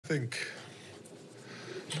think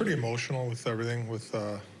pretty emotional with everything with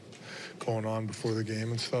going on before the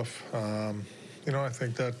game and stuff. I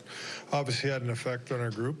think that obviously had an effect on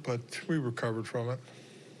our group, but we recovered from it.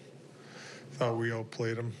 Thought we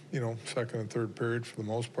outplayed them, second and third period for the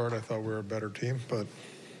most part. I thought we were a better team, but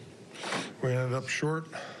we ended up short.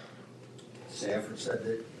 Sanford said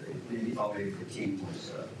that maybe the team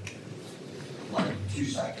was like too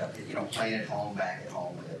psyched up. Playing at home, back at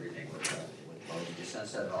home with everything. Did you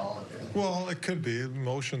sense that at all? Well, it could be.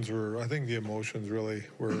 I think the emotions really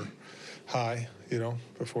were high,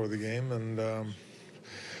 before the game. And,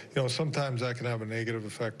 sometimes that can have a negative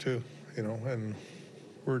effect too, and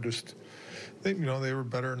we're just, they were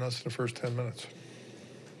better than us in the first 10 minutes.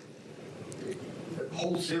 The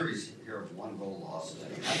whole series here of 1-goal losses,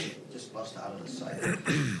 how do you just bust out of the sight?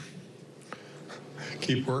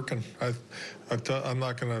 Keep working. I'm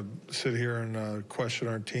not going to sit here and question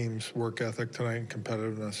our team's work ethic tonight and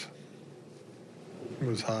competitiveness. It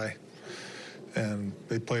was high, and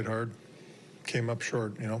they played hard. Came up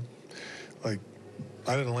short, Like,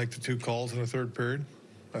 I didn't like the 2 calls in the third period.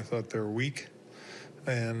 I thought they were weak,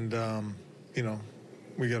 and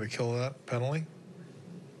we got to kill that penalty.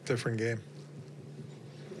 Different game.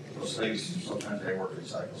 Those things, sometimes they work in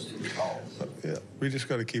cycles too. Calls. Yeah, we just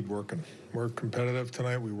got to keep working. We're competitive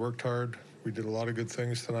tonight. We worked hard. We did a lot of good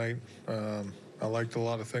things tonight. I liked a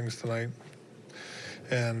lot of things tonight,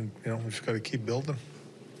 and we just got to keep building.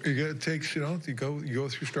 It takes, you go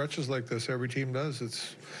through stretches like this. Every team does.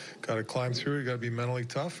 It's got to climb through. You got to be mentally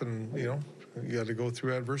tough, and you got to go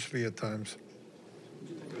through adversity at times.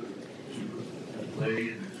 Play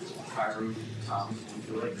and Kyron, Tom, do you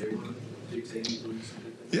feel like they were dictating?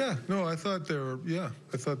 Yeah, no, I thought they were. Yeah,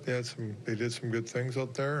 I thought they did some good things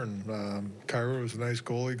out there, and Kyron was a nice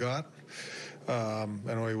goal he got. I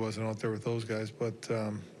know he wasn't out there with those guys, but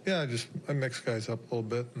I mixed guys up a little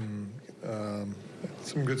bit and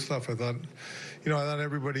some good stuff. I thought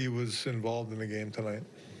everybody was involved in the game tonight.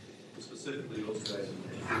 Specifically, those guys,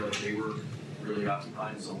 I feel like they were really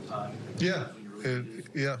occupying some time. Yeah,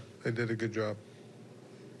 they did a good job.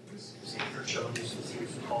 Sanford showed us he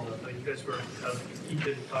was called up, but you guys were, he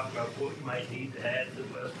didn't talk about what you might need to add to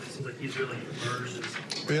the West, but it seems like he's really emerged.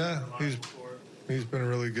 Yeah, he's been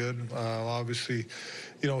really good. Obviously,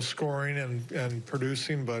 scoring and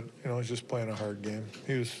producing, but he's just playing a hard game.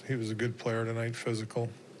 He was a good player tonight, physical.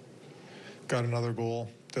 Got another goal.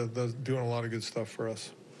 Doing a lot of good stuff for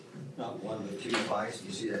us. Not one of the 2 fights.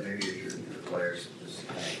 You see that maybe if your players just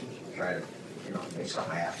try to make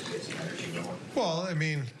something happen to get some energy going. Well,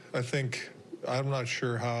 I'm not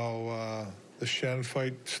sure how the Shen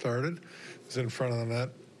fight started. It was in front of the net.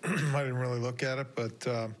 I didn't really look at it, but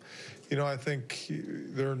I think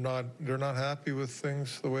they're not happy with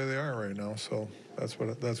things the way they are right now. So that's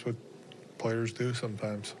what players do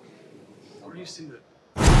sometimes. Where do you see that?